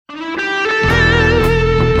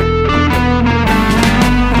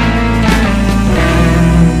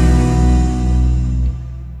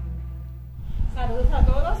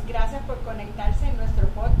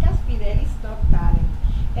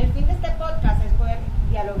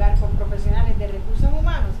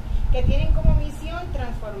que tienen como misión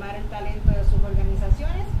transformar el talento de sus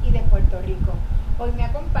organizaciones y de Puerto Rico. Hoy me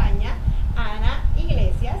acompaña Ana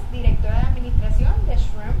Iglesias, directora de administración de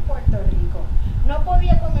SHRM Puerto Rico. No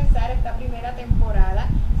podía comenzar esta primera temporada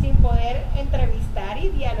sin poder entrevistar y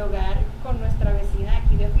dialogar con nuestra vecina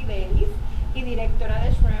aquí de Fidelis y directora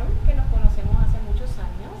de SHRM, que nos conocemos hace muchos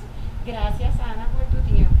años. Gracias, Ana, por tu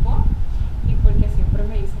tiempo y porque siempre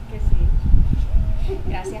me dices que sí.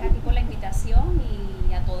 Gracias a ti por la invitación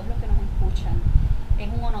y a todos los que nos escuchan. Es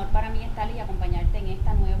un honor para mí estar y acompañarte en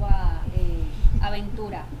esta nueva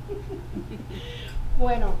aventura.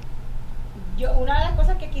 Bueno, una de las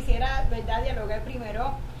cosas que quisiera, ¿verdad?, dialogar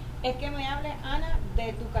primero es que me hable, Ana,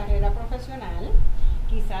 de tu carrera profesional.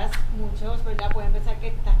 Quizás muchos, ¿verdad?, pueden pensar que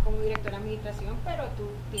estás como directora de administración, pero tú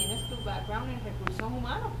tienes tu background en recursos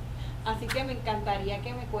humanos. Así que me encantaría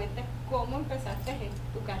que me cuentes cómo empezaste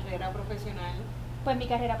tu carrera profesional. Pues mi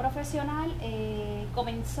carrera profesional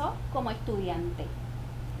comenzó como estudiante.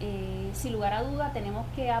 Sin lugar a duda tenemos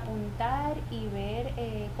que apuntar y ver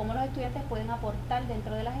cómo los estudiantes pueden aportar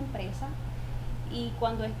dentro de las empresas. Y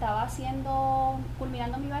cuando estaba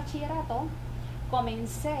culminando mi bachillerato,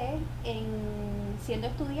 comencé siendo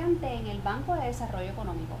estudiante en el Banco de Desarrollo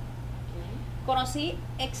Económico. Conocí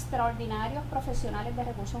extraordinarios profesionales de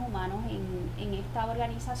recursos humanos en esta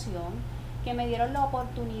organización que me dieron la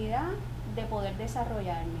oportunidad de poder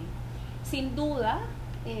desarrollarme. Sin duda,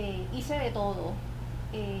 hice de todo.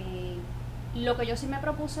 Lo que yo sí me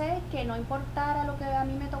propuse es que no importara lo que a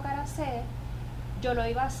mí me tocara hacer, yo lo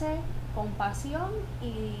iba a hacer con pasión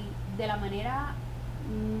y de la manera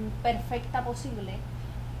perfecta posible.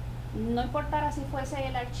 No importara si fuese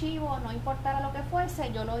el archivo, no importara lo que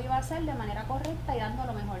fuese, yo lo iba a hacer de manera correcta y dando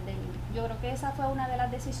lo mejor de mí. Yo creo que esa fue una de las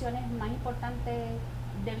decisiones más importantes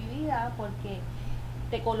de mi vida, porque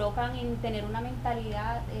te colocan en tener una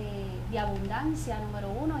mentalidad de abundancia, número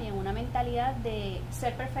uno, y en una mentalidad de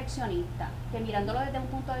ser perfeccionista, que mirándolo desde un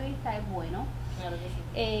punto de vista es bueno. Claro que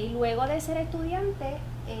sí. Y luego de ser estudiante,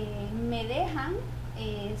 me dejan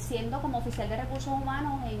siendo como oficial de recursos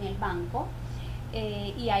humanos en el banco.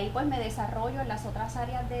 Y ahí pues me desarrollo en las otras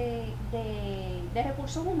áreas de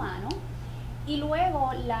recursos humanos. Y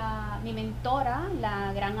luego mi mentora,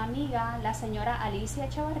 la gran amiga, la señora Alicia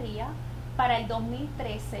Chavarría, para el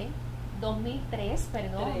 2003,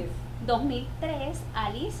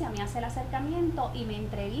 Alicia me hace el acercamiento y me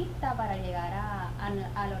entrevista para llegar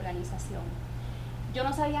a la organización. Yo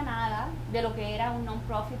no sabía nada de lo que era un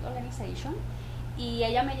non-profit organization y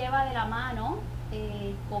ella me lleva de la mano,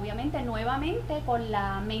 obviamente nuevamente con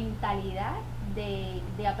la mentalidad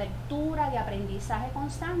de apertura, de aprendizaje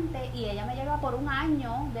constante, y ella me lleva por un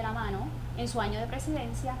año de la mano en su año de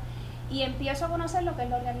presidencia y empiezo a conocer lo que es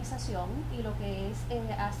la organización y lo que es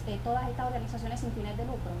todas estas organizaciones sin fines de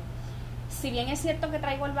lucro. Si bien es cierto que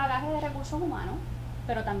traigo el bagaje de recursos humanos,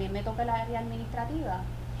 pero también me toca el área administrativa.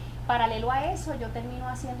 Paralelo a eso, yo termino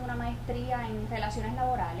haciendo una maestría en relaciones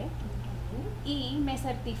laborales y me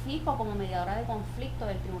certifico como mediadora de conflicto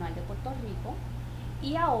del Tribunal de Puerto Rico,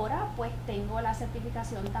 y ahora pues tengo la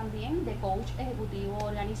certificación también de coach ejecutivo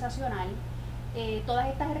organizacional. Todas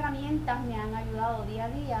estas herramientas me han ayudado día a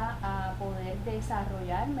día a poder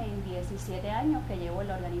desarrollarme en 17 años que llevo en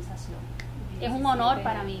la organización. Es un honor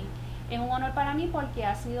para mí, porque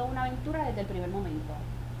ha sido una aventura desde el primer momento.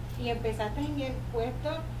 Y empezaste en el puesto,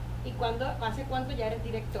 ¿y hace cuánto ya eres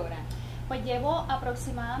directora? Pues llevo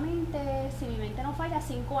aproximadamente, si mi mente no falla,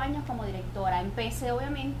 5 años como directora. Empecé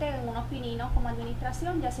obviamente en unos pininos como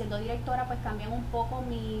administración, ya siendo directora pues cambian un poco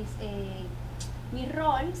mi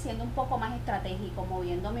rol, siendo un poco más estratégico,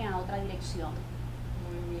 moviéndome a otra dirección.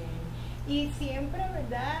 Muy bien. Y siempre,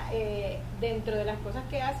 ¿verdad?, dentro de las cosas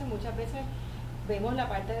que hace, muchas veces vemos la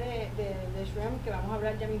parte de SHRM, que vamos a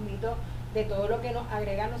hablar ya mismito, de todo lo que nos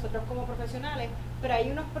agrega a nosotros como profesionales, pero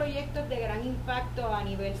hay unos proyectos de gran impacto a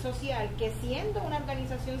nivel social que, siendo una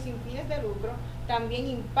organización sin fines de lucro, también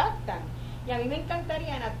impactan. Y a mí me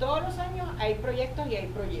encantaría, Ana, todos los años hay proyectos y hay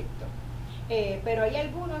proyectos, pero hay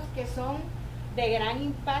algunos que son de gran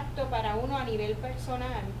impacto para uno a nivel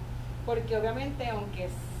personal, porque obviamente, aunque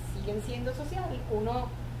siguen siendo social, uno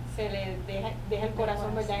se le deja el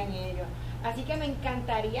corazón, ¿verdad?, en ellos. Así que me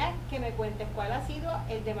encantaría que me cuentes cuál ha sido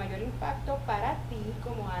el de mayor impacto para ti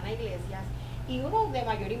como Ana Iglesias y uno de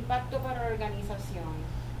mayor impacto para la organización.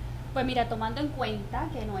 Pues mira, tomando en cuenta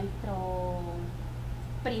que el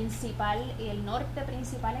norte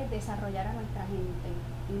principal es desarrollar a nuestra gente,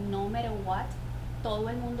 no matter what, todo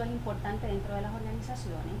el mundo es importante dentro de las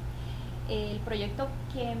organizaciones. El proyecto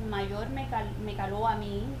que mayor me caló a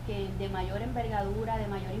mí, que de mayor envergadura, de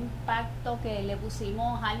mayor impacto, que le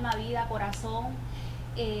pusimos alma, vida, corazón,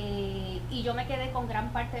 y yo me quedé con gran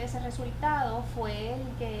parte de ese resultado. Fue el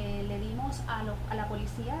que le dimos a la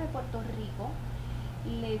policía de Puerto Rico,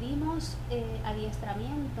 le dimos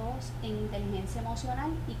adiestramientos en inteligencia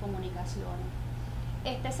emocional y comunicaciones.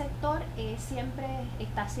 Este sector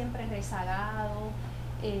está siempre rezagado,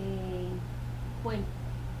 pues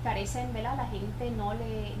carecen, ¿verdad? La gente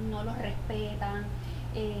no los respetan,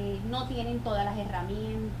 no tienen todas las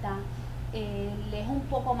herramientas, les es un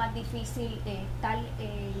poco más difícil estar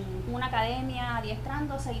en una academia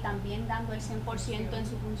adiestrándose y también dando el 100% en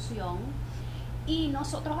su función. Y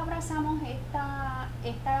nosotros abrazamos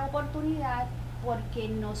esta oportunidad porque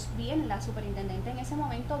la superintendente en ese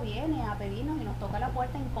momento viene a pedirnos y nos toca la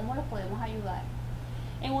puerta en cómo los podemos ayudar.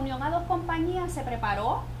 En unión a 2 compañías se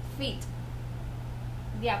preparó FIT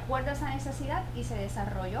de acuerdo a esa necesidad y se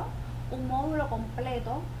desarrolló un módulo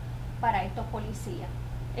completo para estos policías.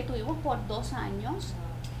 Estuvimos por 2 años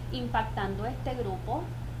impactando este grupo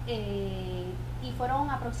y fueron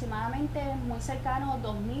aproximadamente muy cercanos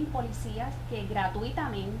 2,000 policías que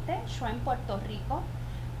gratuitamente SHREM Puerto Rico,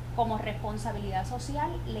 como responsabilidad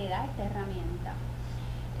social, le da esta herramienta.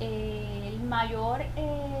 El mayor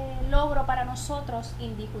logro para nosotros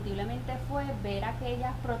indiscutiblemente fue ver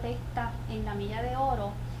aquellas protestas en la Milla de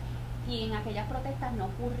Oro, y en aquellas protestas no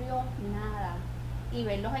ocurrió nada, y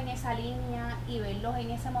verlos en esa línea y verlos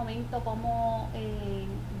en ese momento como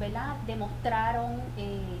 ¿verdad? Demostraron,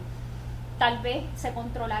 tal vez se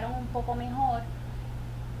controlaron un poco mejor.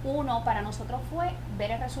 Uno, para nosotros fue ver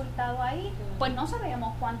el resultado ahí, pues no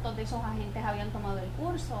sabemos cuántos de esos agentes habían tomado el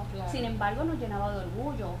curso, sin embargo nos llenaba de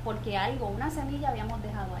orgullo, porque una semilla habíamos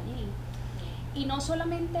dejado allí. Y no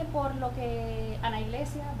solamente por lo que Ana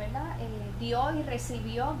Iglesias, ¿verdad? Dio y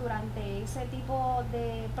recibió durante ese tipo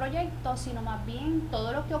de proyectos, sino más bien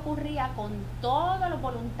todo lo que ocurría con todos los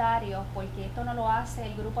voluntarios, porque esto no lo hace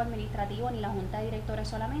el grupo administrativo ni la junta de directores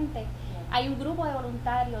solamente, hay un grupo de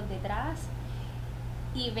voluntarios detrás.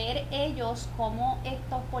 Y ver ellos cómo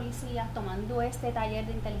estos policías tomando este taller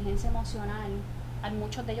de inteligencia emocional,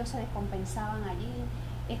 muchos de ellos se descompensaban allí,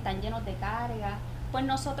 están llenos de carga, pues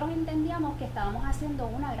nosotros entendíamos que estábamos haciendo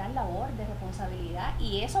una gran labor de responsabilidad,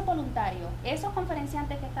 y esos voluntarios, esos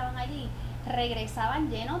conferenciantes que estaban allí, regresaban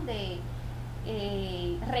llenos de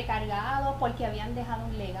recargados porque habían dejado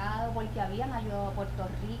un legado, porque habían ayudado a Puerto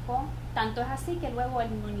Rico. Tanto es así que luego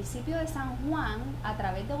el municipio de San Juan, a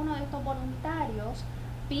través de uno de estos voluntarios,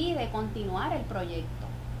 pide continuar el proyecto.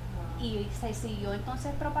 Y se siguió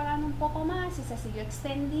entonces propagando un poco más y se siguió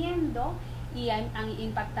extendiendo, y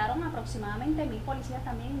impactaron aproximadamente 1,000 policías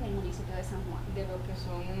también en el municipio de San Juan. De lo que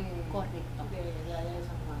son correcto de área de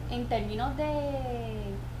San Juan. En términos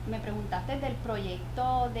me preguntaste del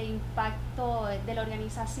proyecto de impacto de la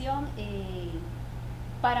organización,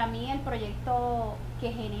 para mí el proyecto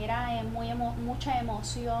que genera mucha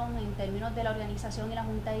emoción en términos de la organización y la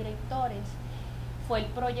junta de directores fue el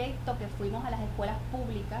proyecto que fuimos a las escuelas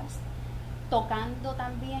públicas tocando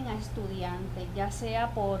también a estudiantes, ya sea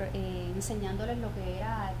por enseñándoles lo que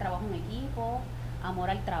era el trabajo en equipo, amor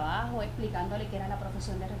al trabajo, explicándoles qué era la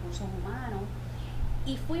profesión de recursos humanos,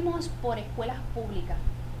 y fuimos por escuelas públicas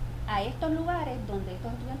a estos lugares donde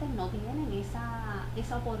estos estudiantes no tienen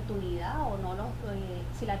esa oportunidad, o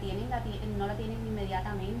si la tienen, no la tienen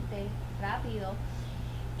inmediatamente, rápido.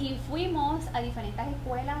 Y fuimos a diferentes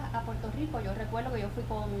escuelas a Puerto Rico. Yo recuerdo que yo fui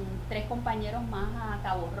con 3 compañeros más a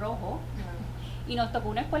Cabo Rojo, y nos tocó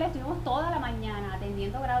una escuela, estuvimos toda la mañana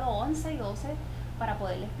atendiendo grado 11 y 12 para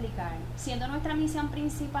poderle explicar, siendo nuestra misión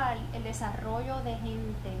principal el desarrollo de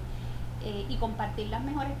gente y compartir las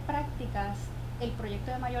mejores prácticas. El proyecto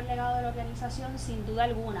de mayor legado de la organización, sin duda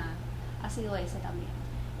alguna, ha sido ese también.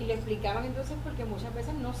 Y le explicaban entonces, porque muchas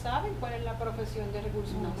veces no saben cuál es la profesión de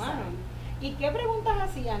recursos humanos. Saben. ¿Y qué preguntas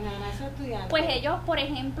hacían a esos estudiantes? Pues ellos, por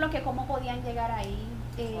ejemplo, que cómo podían llegar ahí.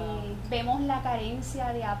 Vemos la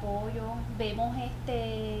carencia de apoyo, vimos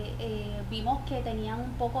que tenían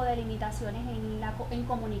un poco de limitaciones en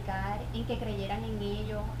comunicar, en que creyeran en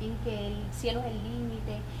ellos, en que el cielo es el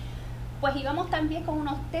límite. Pues íbamos también con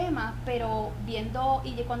unos temas, pero viendo,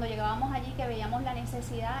 y cuando llegábamos allí que veíamos la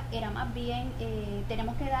necesidad, era más bien,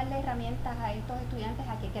 tenemos que darle herramientas a estos estudiantes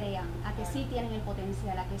a que crean, a que sí tienen el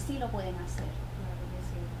potencial, a que sí lo pueden hacer. Claro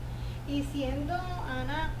que sí. Y siendo,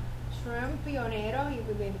 Ana, SHREM pioneros,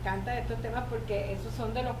 y me encanta estos temas porque esos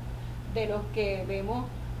son de los que vemos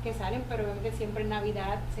que salen, pero obviamente siempre en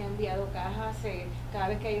Navidad se han enviado cajas, cada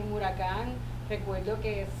vez que hay un huracán, recuerdo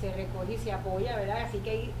que se recoge y se apoya, ¿verdad? Así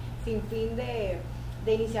que hay sin fin de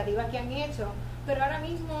iniciativas que han hecho, pero ahora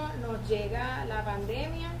mismo nos llega la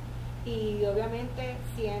pandemia, y obviamente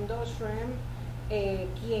siendo SHREM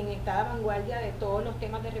quien está a la vanguardia de todos los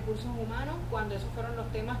temas de recursos humanos, cuando esos fueron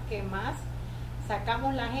los temas que más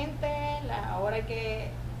sacamos la gente, ahora hay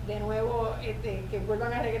que de nuevo que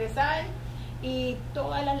vuelvan a regresar, y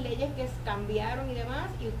todas las leyes que cambiaron y demás,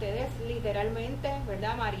 y ustedes literalmente,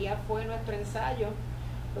 ¿verdad? María fue nuestro ensayo,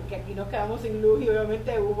 porque aquí nos quedamos sin luz y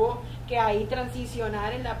obviamente hubo que ahí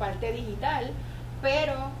transicionar en la parte digital,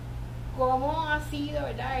 pero cómo ha sido,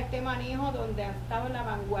 ¿verdad?, este manejo donde han estado en la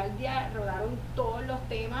vanguardia, rodaron todos los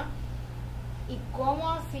temas, y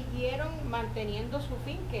cómo siguieron manteniendo su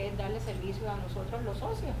fin, que es darle servicio a nosotros los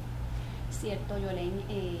socios. Cierto, Yolén,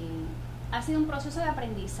 ha sido un proceso de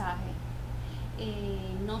aprendizaje,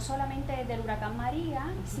 no solamente desde el huracán María,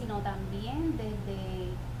 sino también desde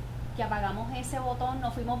que apagamos ese botón,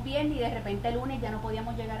 nos fuimos bien y de repente el lunes ya no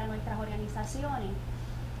podíamos llegar a nuestras organizaciones.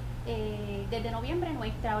 Desde noviembre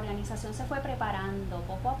nuestra organización se fue preparando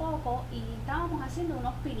poco a poco y estábamos haciendo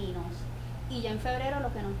unos pininos, y ya en febrero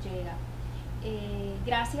lo que nos llega.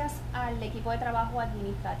 Gracias al equipo de trabajo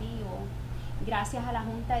administrativo, gracias a la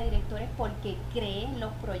junta de directores porque creen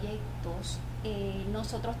los proyectos,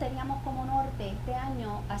 nosotros teníamos como norte este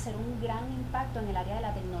año hacer un gran impacto en el área de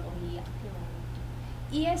la tecnología.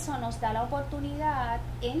 Y eso nos da la oportunidad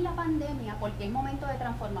en la pandemia, porque es momento de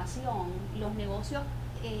transformación, los negocios,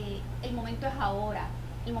 el momento es ahora,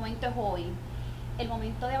 el momento es hoy, el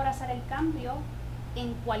momento de abrazar el cambio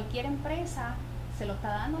en cualquier empresa se lo está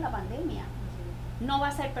dando la pandemia. No va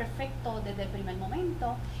a ser perfecto desde el primer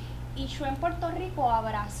momento, y Shrimp Puerto Rico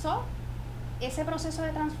abrazó ese proceso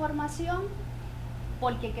de transformación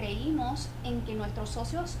porque creímos en que nuestros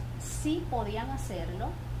socios sí podían hacerlo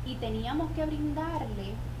y teníamos que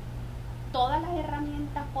brindarle todas las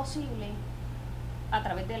herramientas posibles a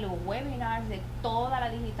través de los webinars, de toda la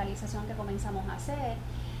digitalización que comenzamos a hacer.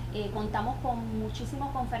 Contamos con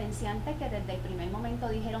muchísimos conferenciantes que desde el primer momento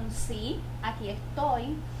dijeron sí, aquí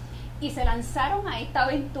estoy, y se lanzaron a esta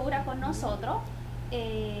aventura con nosotros.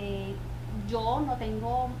 Yo no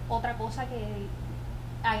tengo otra cosa que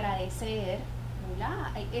agradecer, ¿verdad?,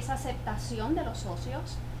 esa aceptación de los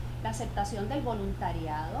socios, la aceptación del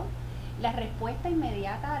voluntariado, la respuesta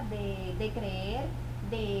inmediata de creer,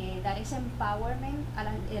 de dar ese empowerment a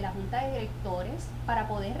la junta de directores para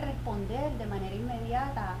poder responder de manera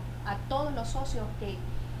inmediata a todos los socios que,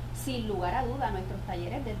 sin lugar a duda, nuestros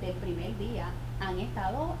talleres desde el primer día han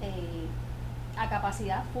estado a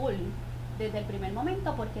capacidad full desde el primer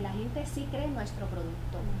momento, porque la gente sí cree en nuestro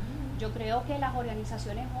producto. Yo creo que las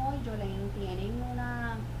organizaciones hoy, Yolén, tienen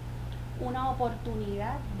una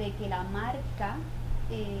oportunidad de que la marca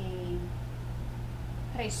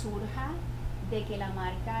resurja, de que la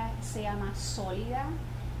marca sea más sólida,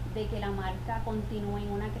 de que la marca continúe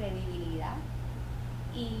en una credibilidad.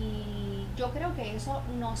 Y yo creo que eso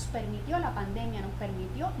nos permitió, la pandemia nos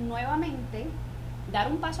permitió nuevamente dar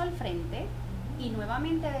un paso al frente y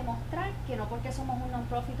nuevamente demostrar que no porque somos un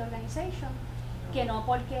non-profit organization, que no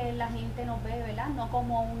porque la gente nos ve, ¿verdad?, no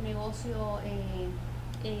como un negocio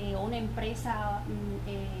o una empresa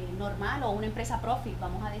normal o una empresa profit,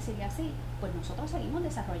 vamos a decirle así, pues nosotros seguimos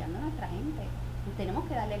desarrollando a nuestra gente. Tenemos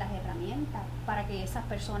que darle las herramientas para que esas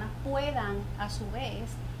personas puedan a su vez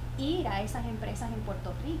ir a esas empresas en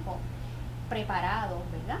Puerto Rico preparados,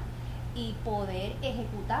 ¿verdad?, y poder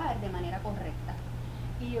ejecutar de manera correcta.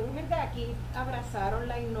 Y obviamente aquí abrazaron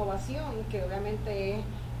la innovación, que obviamente es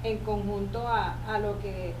en conjunto a lo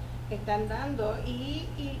que están dando, y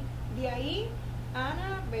de ahí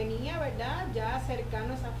Ana venía, ¿verdad?, ya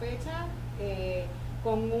cercano a esa fecha,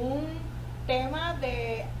 con un tema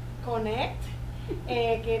de Connect,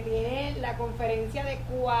 que tiene la conferencia de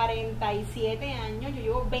 47 años, yo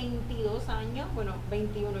llevo 22 años, bueno,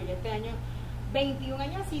 21 ya este año, 21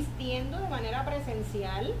 años asistiendo de manera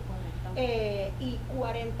presencial, y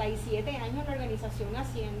 47 años la organización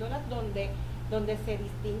haciéndolas, donde se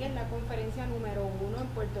distingue en la conferencia número 1 en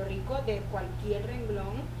Puerto Rico de cualquier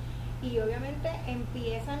renglón, y obviamente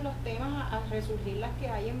empiezan los temas a resurgir, las que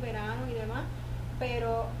hay en verano y demás,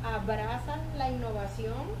 pero abrazan la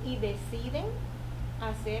innovación y deciden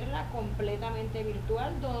hacerla completamente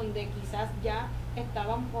virtual, donde quizás ya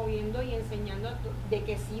estaban moviendo y enseñando de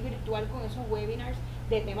que sí, virtual, con esos webinars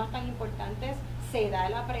de temas tan importantes se da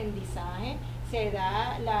el aprendizaje, se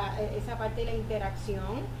da esa parte de la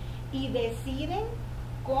interacción, y deciden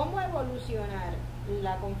cómo evolucionar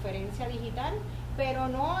la conferencia digital, pero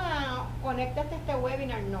no a conéctate a este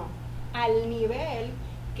webinar, no, al nivel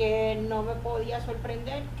que no me podía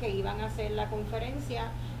sorprender que iban a hacer la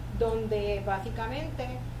conferencia, donde básicamente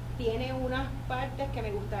tiene unas partes que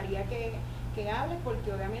me gustaría que hables,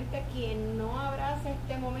 porque obviamente quien no abrace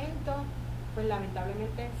este momento, pues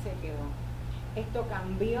lamentablemente se quedó. esto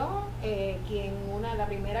cambió, la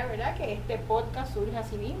primera, ¿verdad? Que este podcast surge a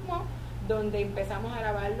sí mismo, donde empezamos a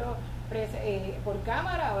grabarlo por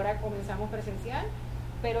cámara, ahora comenzamos presencial,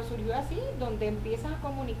 pero surgió así, donde empiezas a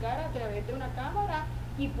comunicar a través de una cámara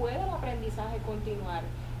y puede el aprendizaje continuar.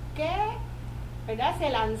 ¿Qué, verdad? Se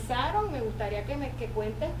lanzaron, me gustaría que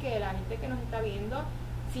cuentes que la gente que nos está viendo,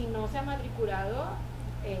 si no se ha matriculado,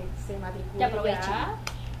 se matricula ya,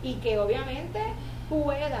 y que obviamente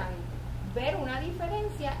puedan ver una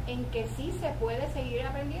diferencia en que sí se puede seguir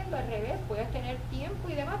aprendiendo, al revés, puedes tener tiempo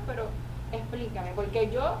y demás, pero explícame, porque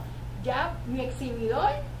yo ya mi exhibidor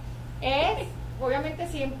es, obviamente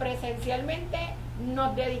si presencialmente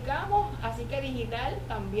nos dedicamos, así que digital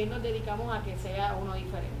también nos dedicamos a que sea uno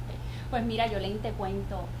diferente. Pues mira, Yolene, te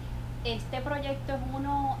cuento, este proyecto es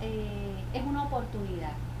una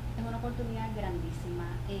oportunidad grandísima,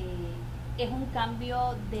 es un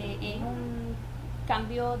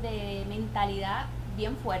cambio de mentalidad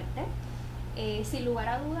bien fuerte. Sin lugar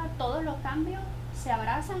a dudas, todos los cambios se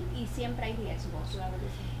abrazan y siempre hay riesgos. Claro que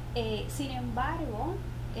sí. Sin embargo,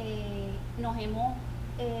 nos hemos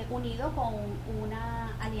unido con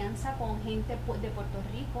una alianza con gente de Puerto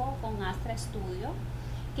Rico, con Astra Studio,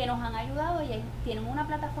 que nos han ayudado y tienen una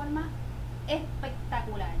plataforma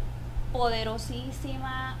espectacular,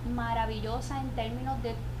 poderosísima, maravillosa en términos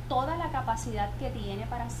de toda la capacidad que tiene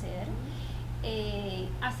para hacer.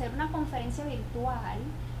 Hacer una conferencia virtual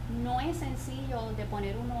no es sencillo de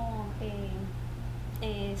poner unos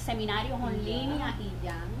seminarios en línea y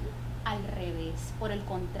ya. Al revés, por el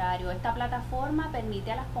contrario, esta plataforma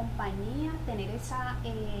permite a las compañías tener esa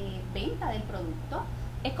venta del producto.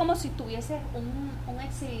 Es como si tuvieses un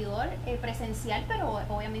exhibidor presencial, pero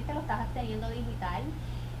obviamente lo estás teniendo digital.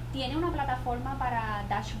 Tiene una plataforma para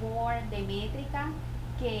dashboard de métrica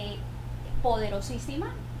que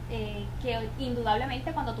poderosísima, que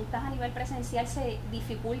indudablemente cuando tú estás a nivel presencial se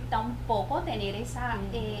dificulta un poco tener esa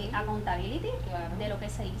accountability, claro, de lo que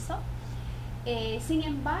se hizo. Sin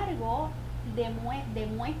embargo,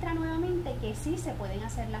 demuestra nuevamente que sí se pueden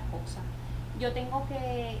hacer las cosas. Yo tengo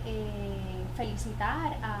que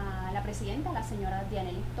felicitar a la presidenta, la señora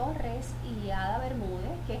Dianelis Torres y a Ada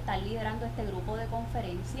Bermúdez, que están liderando este grupo de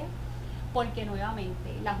conferencias, porque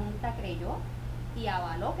nuevamente la Junta creyó y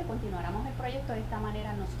avaló que continuáramos el proyecto de esta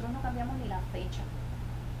manera. Nosotros no cambiamos ni la fecha,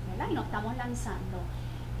 ¿verdad? Y nos estamos lanzando.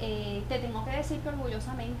 Te tengo que decir que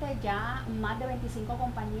orgullosamente ya más de 25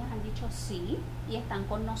 compañías han dicho sí y están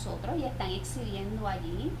con nosotros y están exhibiendo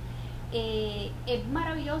allí. Es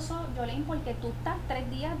maravilloso, Yolene, porque tú estás 3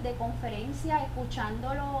 días de conferencia escuchando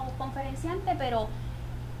a los conferenciantes, pero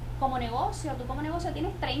tú como negocio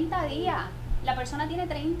tienes 30 días. La persona tiene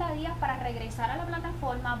 30 días para regresar a la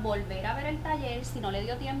plataforma, volver a ver el taller. Si no le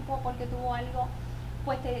dio tiempo porque tuvo algo,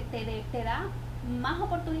 pues te da más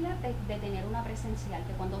oportunidad de tener una presencial,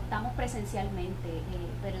 que cuando estamos presencialmente,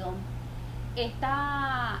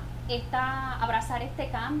 abrazar este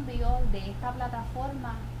cambio de esta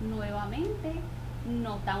plataforma nuevamente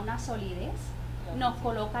nos da una solidez, nos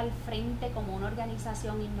coloca al frente como una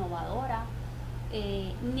organización innovadora.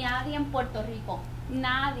 Nadie en Puerto Rico,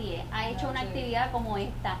 nadie ha hecho una actividad como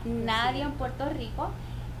esta, nadie en Puerto Rico,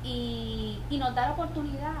 y nos da la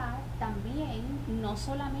oportunidad también no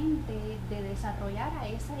solamente de desarrollar a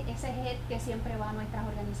ese head que siempre va a nuestra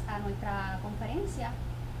conferencia,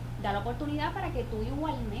 da la oportunidad para que tú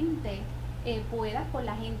igualmente puedas con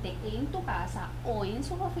la gente en tu casa o en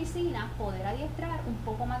sus oficinas poder adiestrar un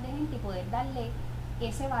poco más de gente y poder darle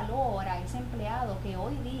ese valor a ese empleado que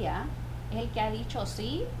hoy día es el que ha dicho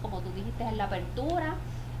sí, como tú dijiste en la apertura,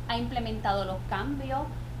 ha implementado los cambios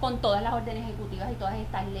con todas las órdenes ejecutivas y todas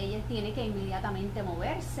estas leyes, tiene que inmediatamente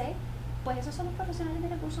moverse. Pues esos son los profesionales de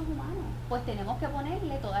recursos humanos, pues tenemos que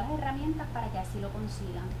ponerle todas las herramientas para que así lo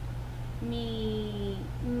consigan. Mi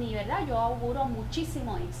verdad, yo auguro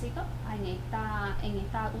muchísimo éxito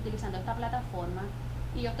utilizando esta plataforma,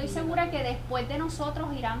 y yo estoy segura que después de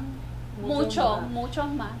nosotros irán muchos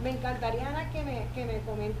más. Me encantaría, Ana, que me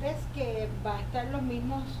comentes que va a estar los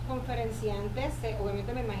mismos conferenciantes.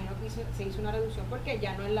 Obviamente me imagino que se hizo una reducción porque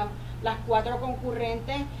ya no es las 4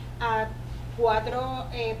 concurrentes a 4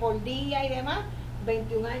 por día y demás,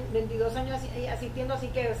 22 años asistiendo, así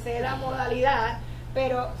que sé la modalidad,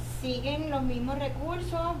 pero siguen los mismos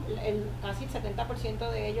recursos, casi el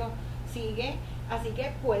 70% de ellos sigue, así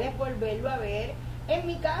que puedes volverlo a ver. En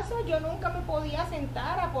mi caso, yo nunca me podía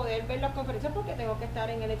sentar a poder ver las conferencias porque tengo que estar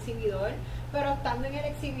en el exhibidor, pero estando en el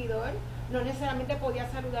exhibidor no necesariamente podía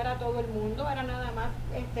saludar a todo el mundo, ahora nada más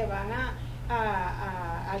van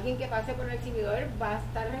a alguien que pase por el exhibidor, va a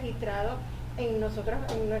estar registrado en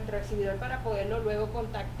nuestro exhibidor para poderlo luego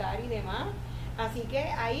contactar y demás. Así que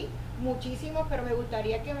hay muchísimos, pero me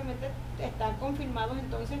gustaría que obviamente están confirmados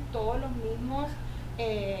entonces todos los mismos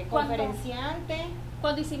conferenciantes.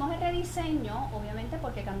 Cuando hicimos el rediseño, obviamente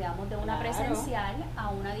porque cambiamos de una presencial a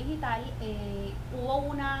una digital, hubo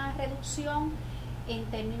una reducción en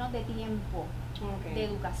términos de tiempo de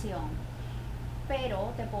educación.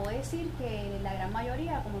 Pero te puedo decir que la gran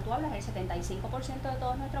mayoría, como tú hablas, el 75% de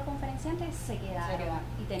todos nuestros conferenciantes se quedaron.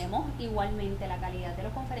 Y tenemos igualmente la calidad de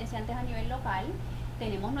los conferenciantes a nivel local.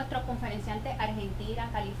 Tenemos nuestros conferenciantes Argentina,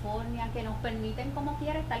 California, que nos permiten como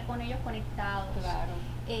quiera estar con ellos conectados. Claro.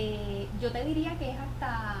 Yo te diría que es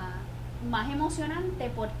hasta más emocionante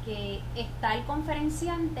porque está el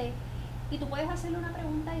conferenciante y tú puedes hacerle una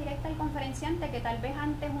pregunta directa al conferenciante que tal vez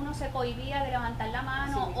antes uno se cohibía de levantar la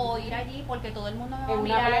mano o ir allí porque todo el mundo me va a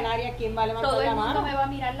mirar. Plenaria, ¿quién va a levantar todo el la mundo mano? me va a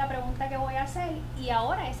mirar la pregunta que voy a hacer y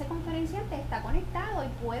ahora ese conferenciante está conectado y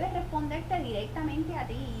puede responderte directamente a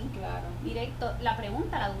ti. Claro. Directo, la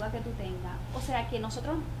pregunta, la duda que tú tengas. O sea que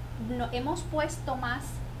nosotros hemos puesto más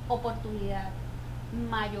oportunidad,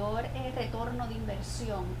 mayor retorno de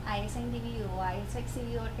inversión a ese individuo, a ese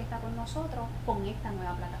exhibidor que está con nosotros con esta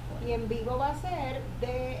nueva plataforma. Y en vivo va a ser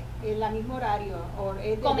de el mismo horario.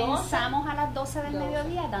 Comenzamos a las 12 del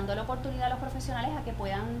mediodía, dando la oportunidad a los profesionales a que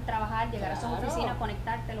puedan trabajar, llegar a sus oficinas,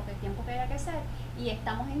 conectarte, lo que el tiempo que haya que ser. Y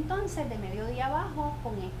estamos entonces de mediodía abajo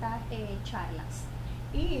con estas charlas.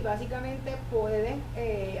 Y básicamente puedes,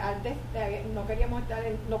 antes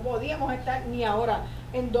no podíamos estar ni ahora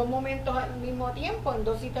en dos momentos al mismo tiempo, en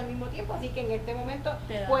dos sitios al mismo tiempo, así que en este momento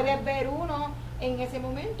puedes ver uno en ese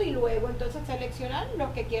momento y luego entonces seleccionar los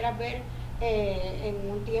que quieras ver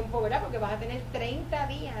en un tiempo, ¿verdad? Porque vas a tener 30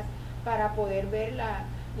 días para poder ver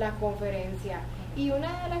la conferencia. Y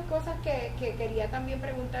una de las cosas que quería también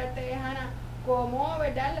preguntarte es, Ana, cómo,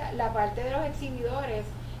 ¿verdad? La parte de los exhibidores,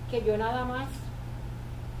 que yo nada más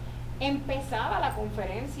empezaba la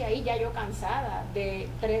conferencia y ya yo cansada de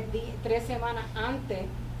 3 semanas antes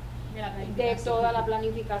de toda la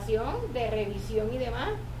planificación, de revisión y demás.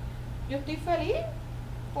 Yo estoy feliz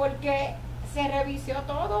porque se revisó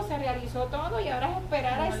todo, se realizó todo y ahora es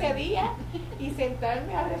esperar a ese día y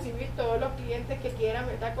sentarme a recibir todos los clientes que quieran,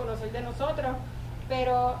 ¿verdad?, conocer de nosotros.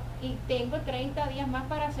 Y tengo 30 días más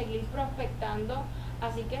para seguir prospectando,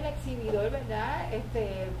 así que el exhibidor, ¿verdad?,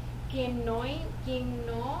 quien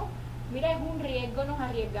no, mira, es un riesgo, nos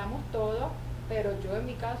arriesgamos todos, pero yo en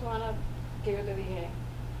mi caso, Ana, que yo te dije,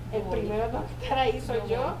 el primero que estar ahí soy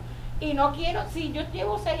yo, y no quiero, si yo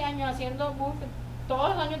llevo 6 años haciendo booth,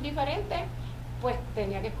 todos los años diferentes, pues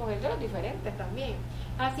tenía que escoger de los diferentes también.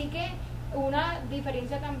 Así que una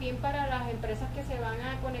diferencia también para las empresas que se van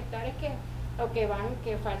a conectar es que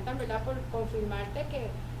faltan, ¿verdad?, por confirmarte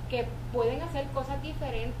que pueden hacer cosas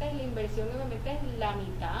diferentes, la inversión obviamente es la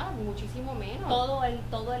mitad, muchísimo menos. Todo el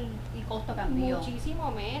costo cambió.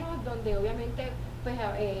 Muchísimo menos, donde obviamente pues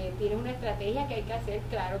tienes una estrategia que hay que hacer,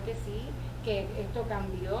 claro que sí, que esto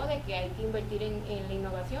cambió, de que hay que invertir en la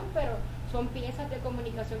innovación, pero son piezas de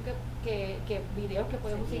comunicación que videos que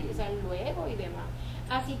podemos utilizar luego y demás.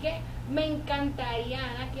 Así que me encantaría,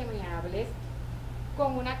 Ana, que me hables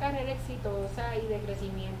con una carrera exitosa y de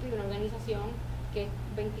crecimiento y una organización que es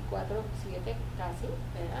 24/7 casi,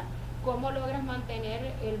 ¿verdad? ¿Cómo logras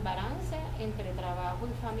mantener el balance entre trabajo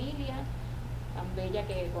y familia? Tan bella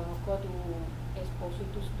que conozco a tu esposo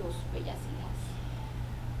y tus 2 bellas hijas.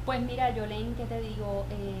 Pues mira, Yolén, ¿qué te digo?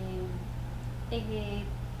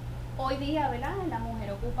 Hoy día, ¿verdad?, la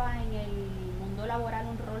mujer ocupa en el mundo laboral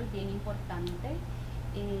un rol bien importante.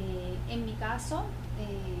 En mi caso,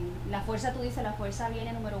 la fuerza, tú dices, la fuerza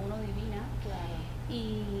viene número 1 divina. Claro.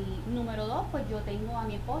 Y número 2, pues yo tengo a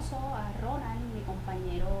mi esposo, a Ronald, mi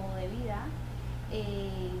compañero de vida,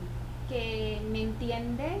 que me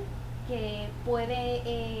entiende, que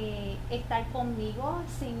puede estar conmigo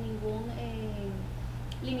sin ninguna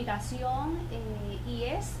limitación y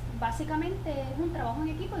es básicamente un trabajo en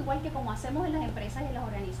equipo, igual que como hacemos en las empresas y en las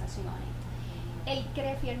organizaciones. Él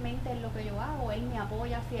cree fielmente en lo que yo hago, él me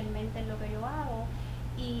apoya fielmente en lo que yo hago.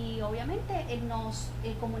 Y obviamente nos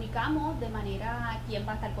comunicamos de manera quién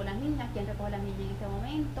va a estar con las niñas, quién recoge las niñas en este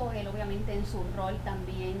momento, él obviamente en su rol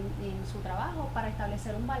también en su trabajo para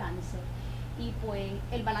establecer un balance. Y pues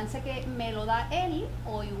el balance que me lo da él,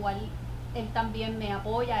 o igual él también me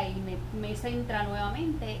apoya y me centra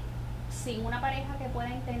nuevamente, sin una pareja que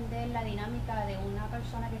pueda entender la dinámica de una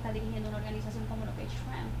persona que está dirigiendo una organización como lo que es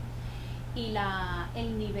Shrimp y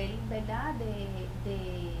el nivel, ¿verdad?,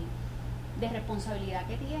 de responsabilidad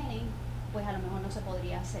que tienen, pues a lo mejor no se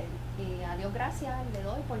podría hacer. A Dios gracias le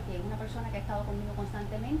doy porque es una persona que ha estado conmigo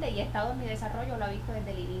constantemente y ha estado en mi desarrollo, lo ha visto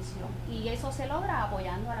desde el inicio. Y eso se logra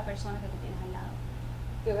apoyando a la persona que tú tienes al lado.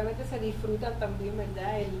 que obviamente se disfrutan también,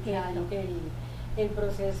 ¿verdad? Claro. El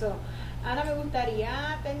proceso. Ana, me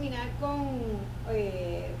gustaría terminar con,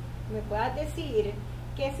 me puedas decir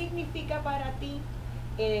qué significa para ti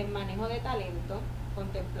el manejo de talento,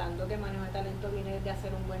 contemplando que el manejo de talento viene de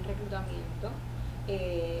hacer un buen reclutamiento,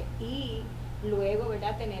 y luego,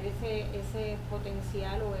 ¿verdad?, tener ese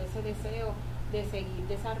potencial o ese deseo de seguir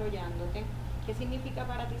desarrollándote. ¿Qué significa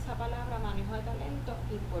para ti esa palabra, manejo de talento,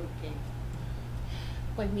 y por qué?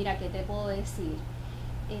 Pues mira, ¿qué te puedo decir?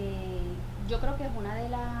 Yo creo que es una de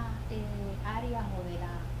las áreas o de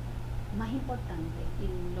las más importantes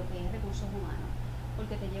en lo que es recursos humanos,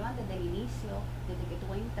 porque te llevan desde el inicio, desde que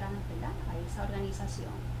tú entras, ¿verdad?, a esa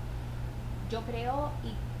organización. Yo creo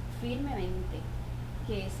y firmemente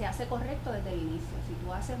que se hace correcto desde el inicio. Si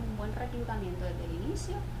tú haces un buen reclutamiento desde el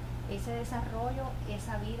inicio, ese desarrollo,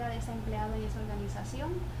 esa vida de ese empleado en esa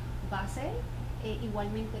organización va a ser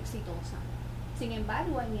igualmente exitosa. Sin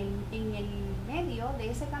embargo, en el medio de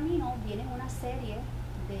ese camino vienen una serie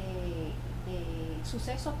de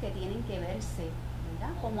sucesos que tienen que verse,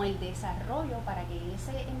 ¿verdad?, como el desarrollo para que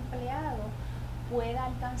ese empleado pueda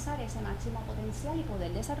alcanzar ese máximo potencial y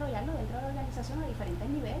poder desarrollarlo dentro de la organización a diferentes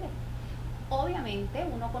niveles. Obviamente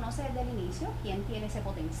uno conoce desde el inicio quién tiene ese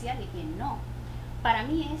potencial y quién no. Para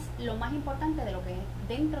mí es lo más importante de lo que es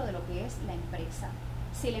dentro de lo que es la empresa.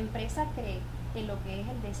 Si la empresa cree en lo que es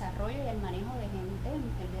el desarrollo y el manejo de gente,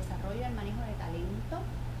 el desarrollo y el manejo de talento,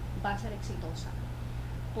 va a ser exitosa.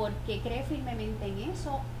 Porque cree firmemente en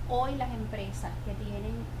eso. Hoy las empresas que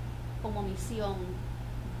tienen como misión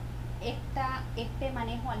este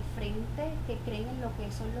manejo al frente, que creen en lo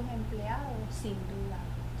que son los empleados, sin duda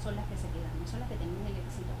son las que se quedan, no son las que tienen el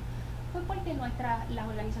éxito. Pues porque las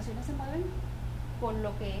organizaciones se mueven por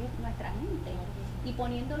lo que es nuestra gente, y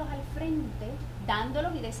poniéndolos al frente,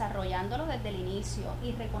 dándolos y desarrollándolos desde el inicio,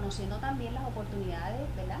 y reconociendo también las oportunidades,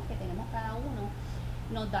 ¿verdad?, que tenemos cada uno,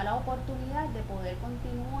 nos da la oportunidad de poder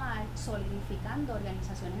continuar solidificando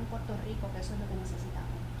organizaciones en Puerto Rico, que eso es lo que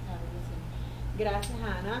necesitamos. Claro que sí. Gracias,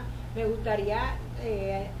 Ana. Me gustaría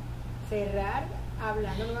cerrar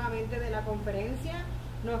hablando nuevamente de la conferencia.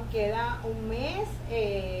 Nos queda un mes,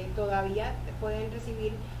 todavía pueden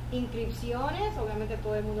recibir inscripciones. Obviamente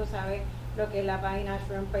todo el mundo sabe lo que es la página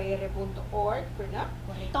shrimpr.org, ¿verdad?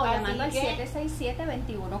 Correcto, llamando al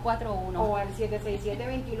 767-2141. O al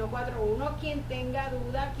 767-2141, quien tenga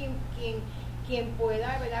duda, quien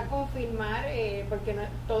pueda, ¿verdad?, confirmar, porque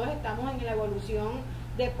todos estamos en la evolución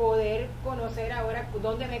de poder conocer ahora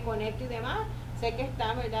dónde me conecto y demás. Sé que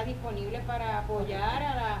está, ¿verdad?, disponible para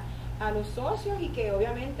apoyar a los socios, y que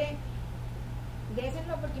obviamente desen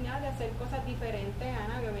la oportunidad de hacer cosas diferentes.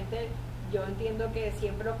 Ana, obviamente yo entiendo que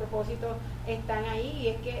siempre los propósitos están ahí, y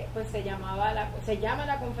es que pues se llama la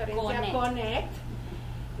conferencia Connect,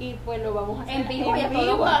 y pues lo vamos a hacer en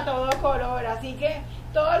vivo a todo color. Así que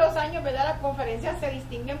todos los años, ¿verdad?, las conferencias se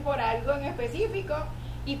distinguen por algo en específico,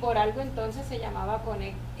 y por algo entonces se llamaba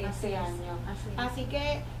Connect este año. Así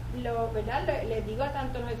que ¿verdad?, les digo a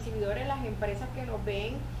tanto los exhibidores, las empresas que nos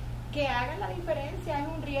ven, que hagan la diferencia. Es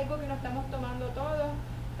un riesgo que nos estamos tomando todos,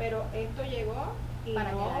 pero esto llegó y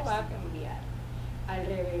para no quedarse. va a cambiar. Al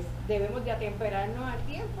revés, debemos de atemperarnos al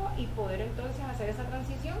tiempo y poder entonces hacer esa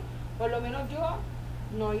transición. Por lo menos yo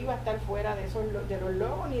no iba a estar fuera de los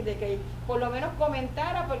logos, ni de que por lo menos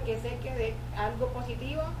comentara, porque sé que de algo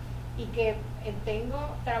positivo, y que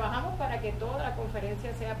trabajamos para que toda la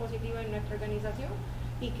conferencia sea positiva en nuestra organización,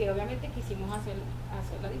 y que obviamente quisimos hacer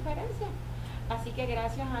la diferencia. Así que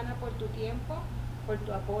gracias, Ana, por tu tiempo, por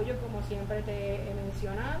tu apoyo, como siempre te he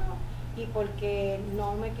mencionado, y porque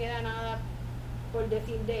no me queda nada por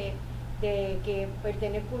decir de que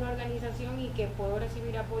pertenezco a una organización y que puedo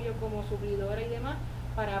recibir apoyo como suplidora y demás,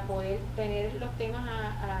 para poder tener los temas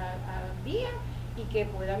al día, y que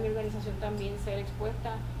pueda mi organización también ser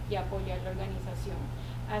expuesta y apoyar la organización.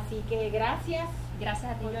 Así que gracias.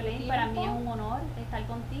 Gracias a ti, Yolene. Para mí es un honor estar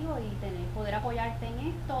contigo y poder apoyarte en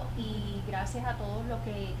esto, y gracias a todos los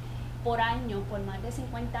que por más de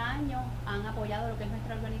 50 años han apoyado lo que es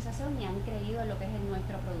nuestra organización y han creído en lo que es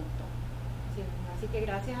nuestro producto. Sí, así que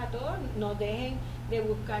gracias a todos. No dejen de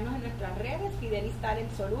buscarnos en nuestras redes, Fidelis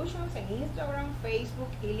Talent Solutions, en Instagram, Facebook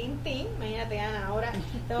y LinkedIn. Imagínate, Ana, ahora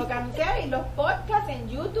tengo que anunciar, y los podcasts en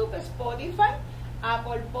YouTube, Spotify,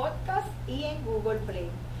 Apple Podcasts y en Google Play.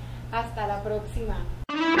 Hasta la próxima.